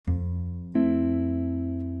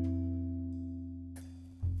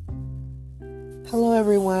Hello,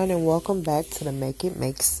 everyone, and welcome back to the Make It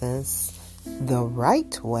Make Sense the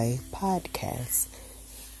Right Way podcast.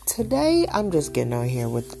 Today, I'm just getting on here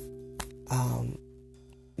with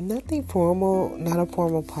nothing formal, not a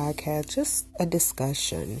formal podcast, just a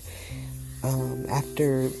discussion.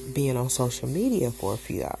 After being on social media for a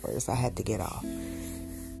few hours, I had to get off.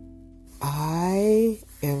 I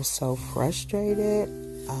am so frustrated,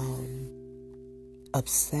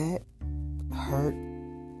 upset, hurt,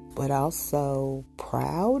 but also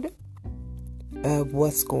proud of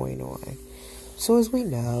what's going on. So as we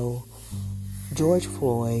know, George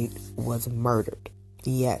Floyd was murdered.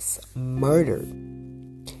 Yes, murdered.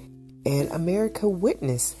 And America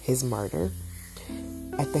witnessed his murder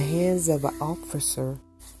at the hands of an officer,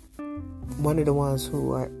 one of the ones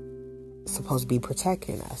who are supposed to be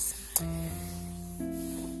protecting us.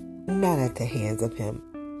 Not at the hands of him,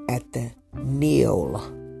 at the kneel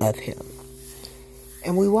of him.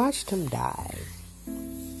 And we watched him die.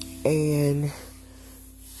 And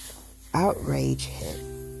outrage hit.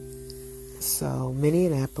 So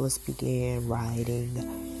Minneapolis began rioting.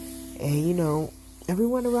 And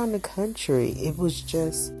everyone around the country, it was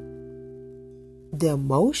just the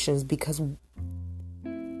emotions because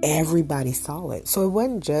everybody saw it. So it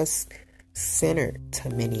wasn't just centered to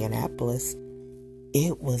Minneapolis.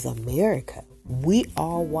 It was America. We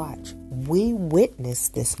all watched. We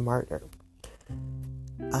witnessed this murder.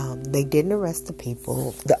 They didn't arrest the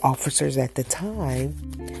people, the officers at the time,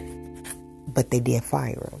 but they did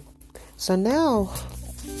fire them. So now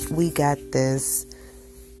we got this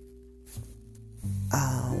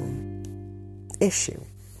issue.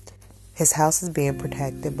 His house is being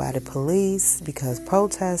protected by the police because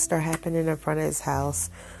protests are happening in front of his house,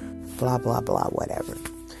 blah, blah, blah, whatever.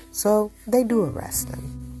 So they do arrest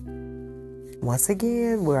him. Once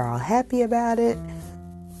again, we're all happy about it.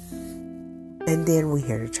 And then we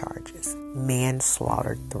hear the charges.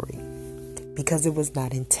 Manslaughter 3. Because it was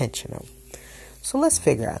not intentional. So let's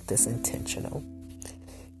figure out this intentional.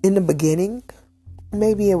 In the beginning,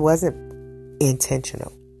 maybe it wasn't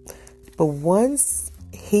intentional. But once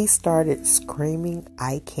he started screaming,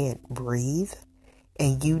 "I can't breathe,"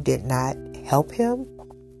 and you did not help him,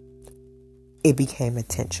 it became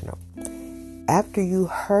intentional. After you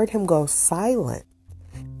heard him go silent,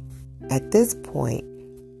 at this point,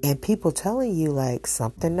 and people telling you like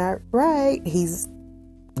something not right, he's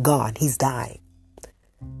gone, he's dying,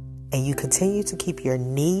 and you continue to keep your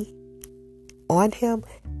knee on him,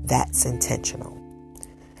 that's intentional.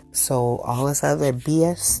 So all this other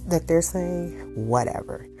BS that they're saying,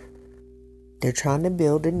 whatever. They're trying to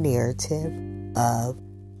build a narrative of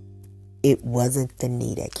it wasn't the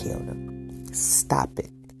knee that killed him. Stop it.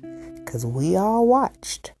 Because we all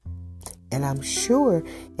watched. And I'm sure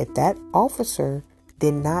if that officer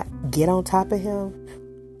did not get on top of him,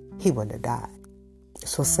 he wouldn't have died.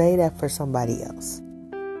 So say that for somebody else.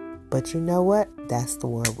 But you know what? That's the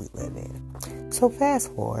world we live in. So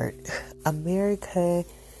fast forward, America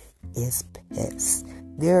is pissed.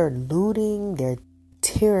 They're looting, they're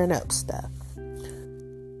tearing up stuff.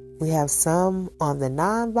 We have some on the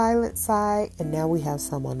non-violent side, and now we have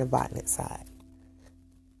some on the violent side.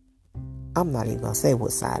 I'm not even going to say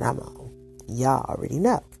what side I'm on. Y'all already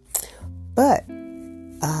know. But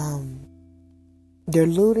they're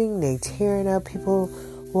looting, they're tearing up people.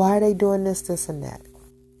 Why are they doing this, and that?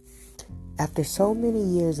 After so many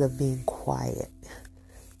years of being quiet,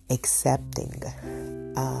 accepting,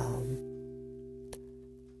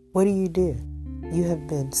 what do? You have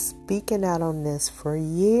been speaking out on this for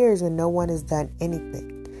years and no one has done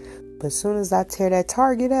anything. But as soon as I tear that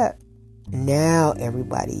target up, now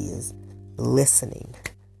everybody is listening.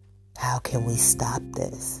 How can we stop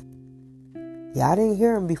this? Y'all didn't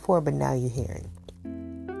hear him before, but now you're hearing.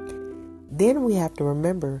 Then we have to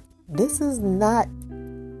remember, this is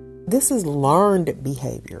learned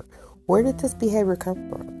behavior. Where did this behavior come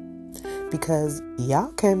from? Because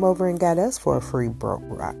y'all came over and got us for a free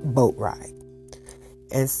boat ride.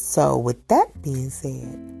 And so with that being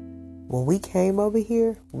said, when we came over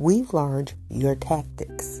here, we've learned your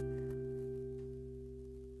tactics.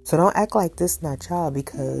 So don't act like this not y'all,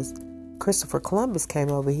 because Christopher Columbus came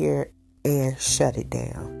over here and shut it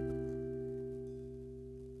down.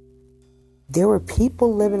 There were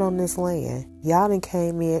people living on this land. Y'all done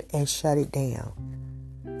came in and shut it down.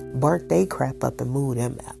 Burnt they crap up and moved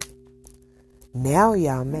them out. Now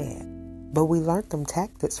y'all mad. But we learned them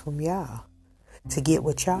tactics from y'all. To get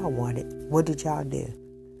what y'all wanted, what did y'all do?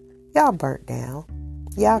 Y'all burnt down.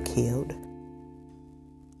 Y'all killed.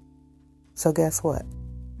 So guess what?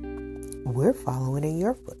 We're following in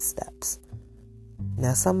your footsteps.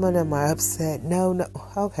 Now some of them are upset. No,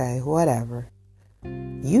 okay, whatever.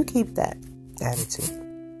 You keep that. attitude.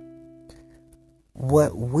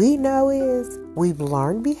 What we know is we've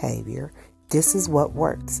learned behavior. This is what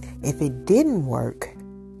works. If it didn't work,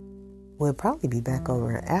 we'll probably be back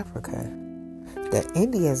over in Africa. The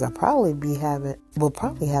Indians will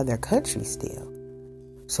probably have their country still.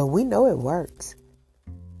 So we know it works.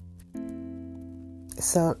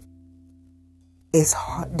 So it's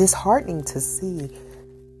disheartening to see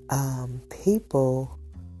people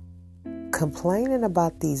complaining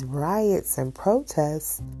about these riots and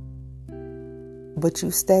protests, but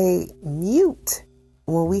you stay mute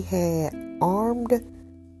when we had armed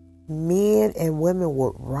men and women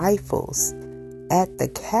with rifles at the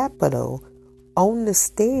Capitol on the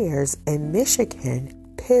stairs in Michigan,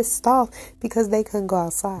 pissed off because they couldn't go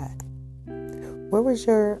outside. Where was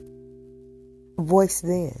your voice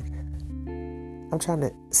then? I'm trying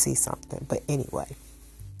to see something, but anyway,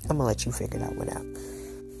 I'm gonna let you figure that one out.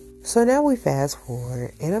 So now we fast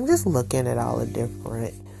forward, and I'm just looking at all the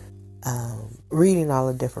different reading all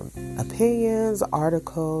the different opinions,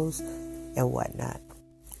 articles, and whatnot.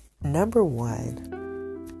 Number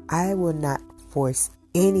one, I will not force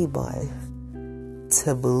anyone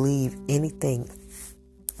to believe anything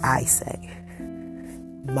I say.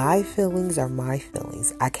 My feelings are my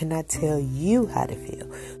feelings. I cannot tell you how to feel.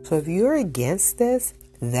 So if you're against this,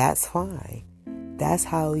 that's fine. That's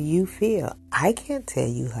how you feel. I can't tell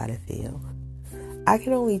you how to feel. I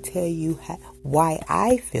can only tell you why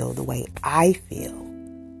I feel the way I feel.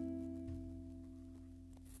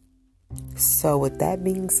 So with that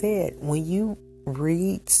being said, when you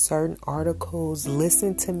read certain articles,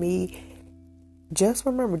 listen to me, just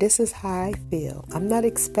remember, this is how I feel. I'm not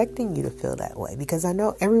expecting you to feel that way because I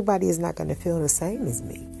know everybody is not going to feel the same as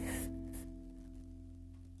me.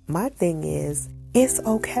 My thing is, it's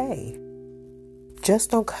okay.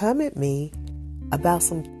 Just don't come at me about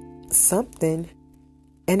something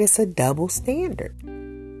and it's a double standard.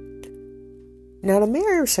 Now, the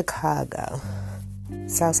mayor of Chicago,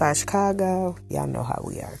 Southside Chicago, y'all know how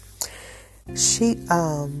we are. She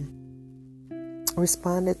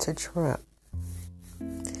responded to Trump,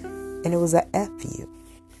 and it was a F you.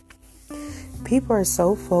 People are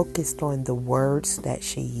so focused on the words that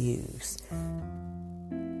she used,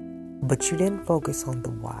 but you didn't focus on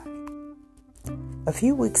the why. A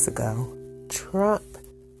few weeks ago, Trump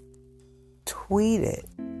tweeted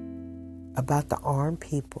about the armed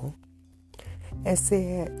people and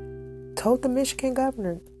told the Michigan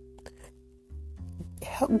governor,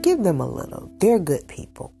 give them a little. They're good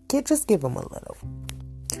people. Just give them a little.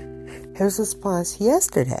 His response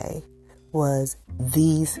yesterday was,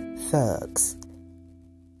 these thugs.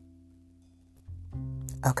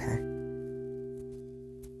 Okay.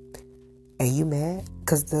 Are you mad?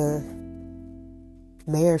 Because the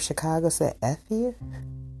mayor of Chicago said F you?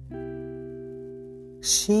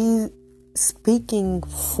 She's speaking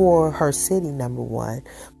for her city, number one,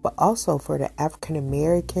 but also for the African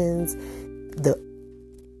Americans,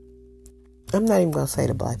 I'm not even going to say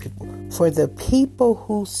the black people, for the people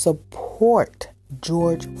who support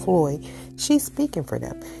George Floyd. She's speaking for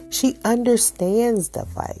them. She understands the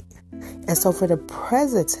fight. And so for the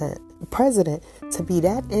president to be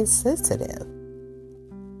that insensitive,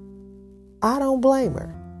 I don't blame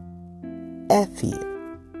her. F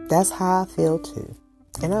you. That's how I feel too.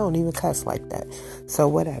 And I don't even cuss like that. So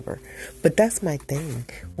whatever. But that's my thing.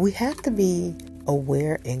 We have to be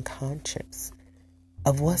aware and conscious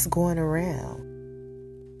of what's going around.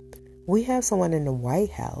 We have someone in the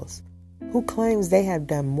White House who claims they have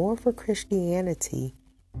done more for Christianity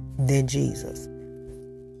than Jesus.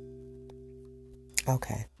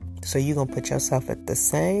 Okay. So you're going to put yourself at the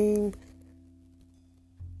same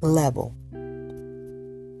level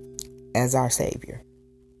as our Savior.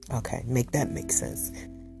 Okay, make that make sense.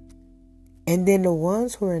 And then the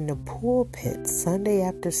ones who are in the pulpit Sunday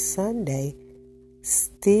after Sunday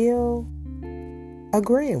still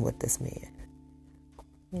agreeing with this man.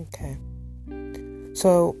 Okay.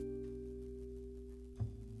 So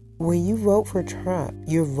when you vote for Trump,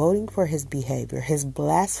 you're voting for his behavior, his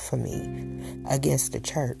blasphemy against the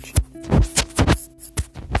church.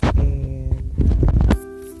 And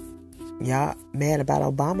y'all mad about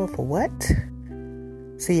Obama for what?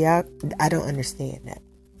 See, I don't understand that.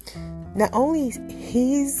 Not only the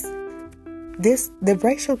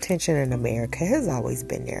racial tension in America has always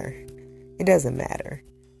been there. It doesn't matter.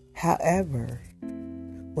 However,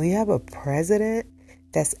 when you have a president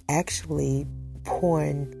that's actually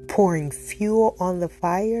pouring fuel on the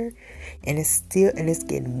fire, and it's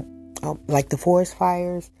getting like the forest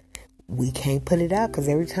fires, we can't put it out because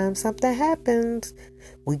every time something happens,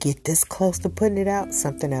 we get this close to putting it out,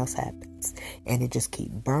 something else happens. And it just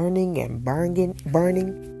keeps burning and burning.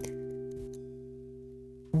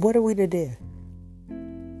 what are we to do?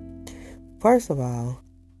 First of all,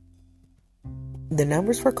 the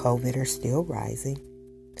numbers for COVID are still rising.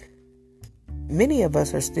 Many of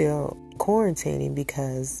us are still quarantining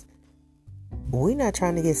because we're not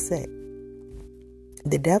trying to get sick.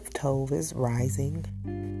 The death toll is rising.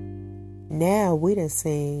 Now we done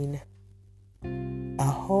seen a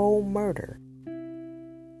whole murder.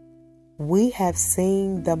 We have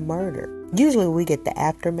seen the murder. Usually we get the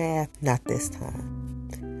aftermath, not this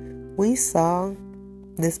time. We saw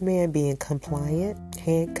this man being compliant,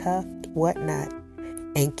 handcuffed, whatnot,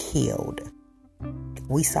 and killed.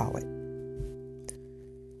 We saw it.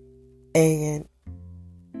 And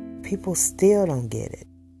people still don't get it.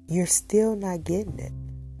 You're still not getting it.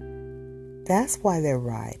 That's why they're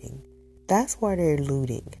rioting. That's why they're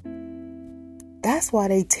looting. That's why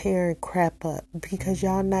they tearing crap up, because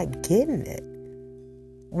y'all not getting it.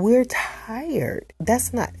 We're tired.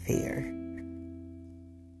 That's not fair.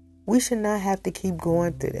 We should not have to keep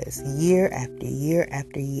going through this year after year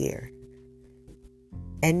after year.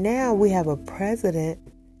 And now we have a president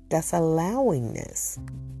that's allowing this.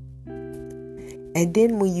 And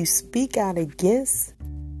then when you speak out against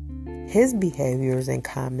his behaviors and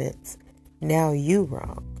comments, now you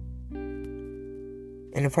wrong.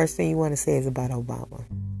 And the first thing you want to say is about Obama.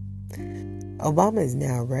 Obama is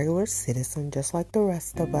now a regular citizen, just like the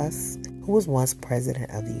rest of us, who was once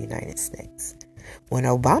president of the United States. When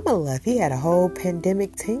Obama left, he had a whole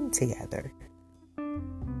pandemic team together.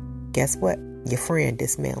 Guess what? Your friend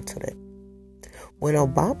dismantled it. When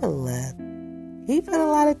Obama left, he put a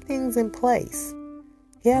lot of things in place.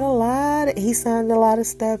 He signed a lot of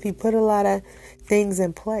stuff. He put a lot of things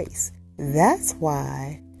in place. That's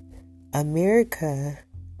why America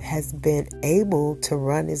has been able to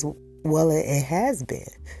run as well as it has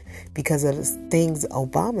been, because of the things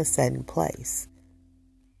Obama set in place.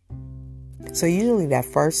 So usually that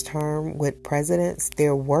first term with presidents,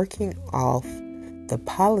 they're working off the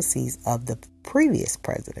policies of the previous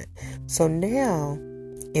president. So now,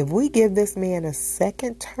 if we give this man a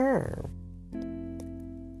second term,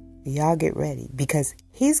 y'all get ready, because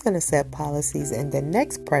he's going to set policies and the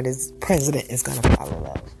next president is going to follow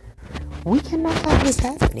up. We cannot have this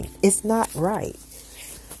happening. It's not right.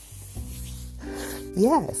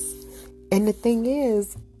 Yes. And the thing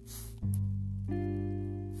is,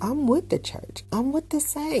 I'm with the church. I'm with the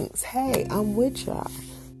saints. Hey, I'm with y'all.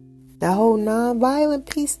 The whole non-violent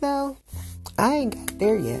piece though, I ain't got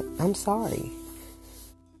there yet. I'm sorry.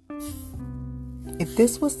 If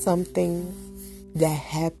this was something that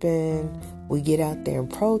happened, we get out there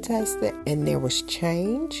and protest it, and there was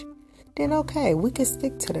change, then okay, we could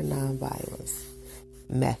stick to the non-violence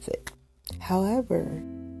method. However,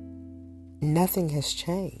 nothing has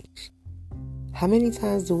changed. How many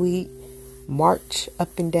times do we march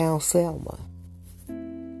up and down Selma?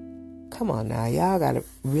 Come on now, y'all gotta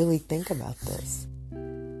really think about this.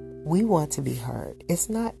 We want to be heard. It's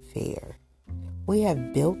not fair. We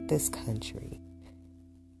have built this country.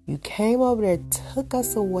 You came over there, took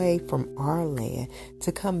us away from our land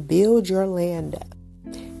to come build your land up.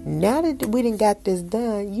 Now that we done got this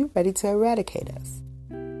done, you ready to eradicate us.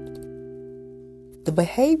 The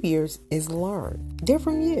behaviors is learned. They're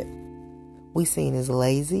from you. We seen as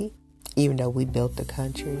lazy, even though we built the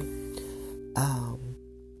country.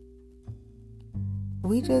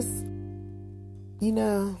 We just,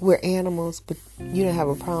 we're animals, but you don't have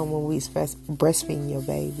a problem when we breastfeeding your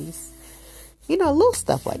babies. Little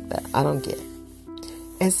stuff like that. I don't get it.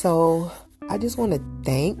 And so I just want to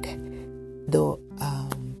thank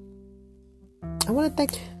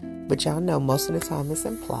but y'all know most of the time it's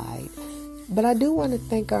implied. But I do want to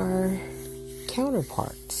thank our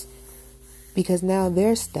counterparts, because now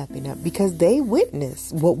they're stepping up, because they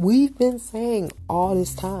witness what we've been saying all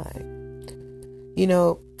this time.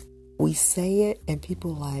 We say it and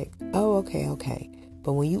people like, oh, okay.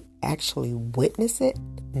 But when you actually witness it,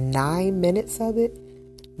 9 minutes of it,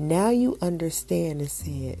 now you understand and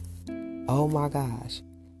say, oh my gosh,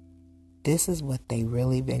 this is what they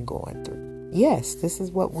really been going through. Yes, this is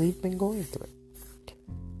what we've been going through.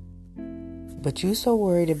 But you so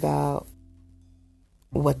worried about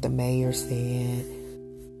what the mayor said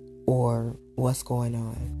or what's going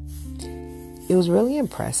on. It was really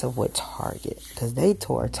impressive with Target, because they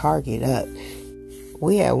tore Target up.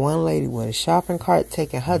 We had one lady with a shopping cart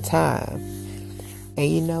taking her time. And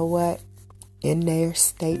you know what? In their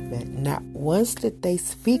statement, not once did they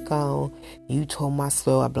speak on, you told my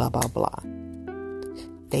store, blah, blah, blah.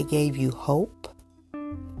 They gave you hope.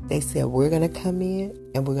 They said, we're going to come in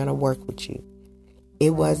and we're going to work with you.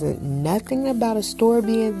 It wasn't nothing about a store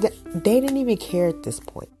being, they didn't even care at this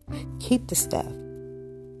point. Keep the stuff.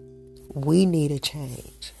 We need a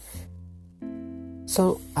change.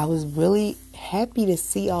 So I was really happy to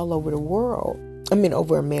see all over the world. I mean,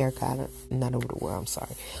 over America. Not over the world, I'm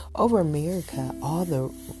sorry. Over America, all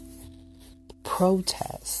the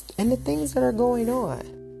protests and the things that are going on.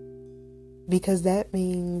 Because that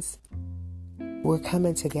means we're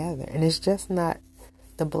coming together. And it's just not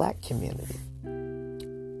the black community.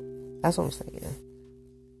 That's what I'm saying.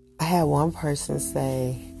 I had one person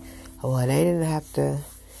say, well, they didn't have to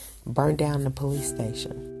burn down the police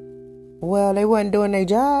station. Well, they wasn't doing their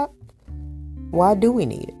job. Why do we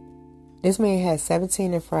need it? This man had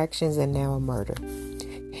 17 infractions and now a murder.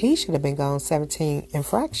 He should have been gone 17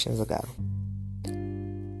 infractions ago.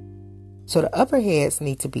 So the upper heads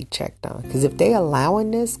need to be checked on. Because if they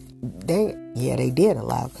allowing this, they did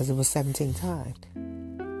allow it because it was 17 times.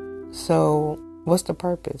 So what's the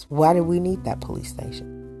purpose? Why do we need that police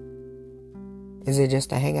station? Is it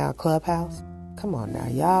just a hangout clubhouse? Come on now,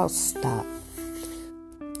 y'all stop.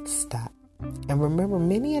 Stop. And remember,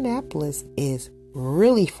 Minneapolis is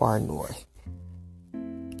really far north.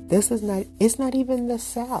 It's not even the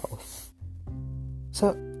South.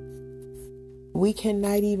 So we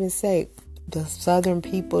cannot even say the Southern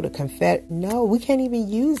people, the Confederate. No, we can't even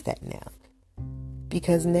use that now.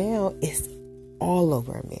 Because now it's all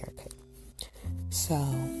over America. So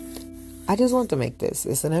I just want to make this.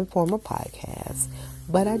 It's an informal podcast.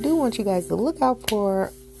 But I do want you guys to look out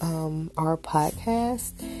for our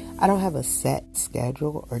podcast. I don't have a set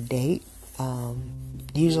schedule or date.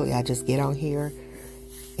 Usually I just get on here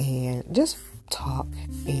and just talk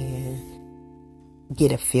and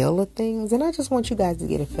get a feel of things. And I just want you guys to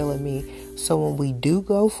get a feel of me. So when we do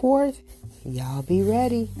go forth, y'all be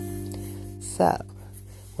ready. So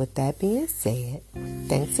with that being said,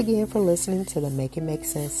 thanks again for listening to the Make It Make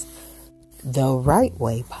Sense the Right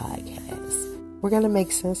Way podcast. We're going to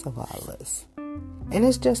make sense of all this. And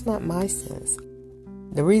it's just not my sense.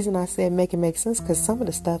 The reason I said make it make sense, because some of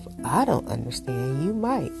the stuff I don't understand, you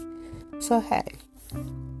might. So, hey,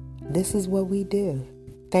 this is what we do.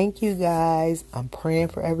 Thank you, guys. I'm praying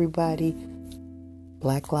for everybody.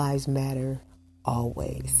 Black Lives Matter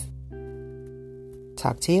always.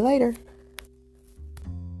 Talk to you later.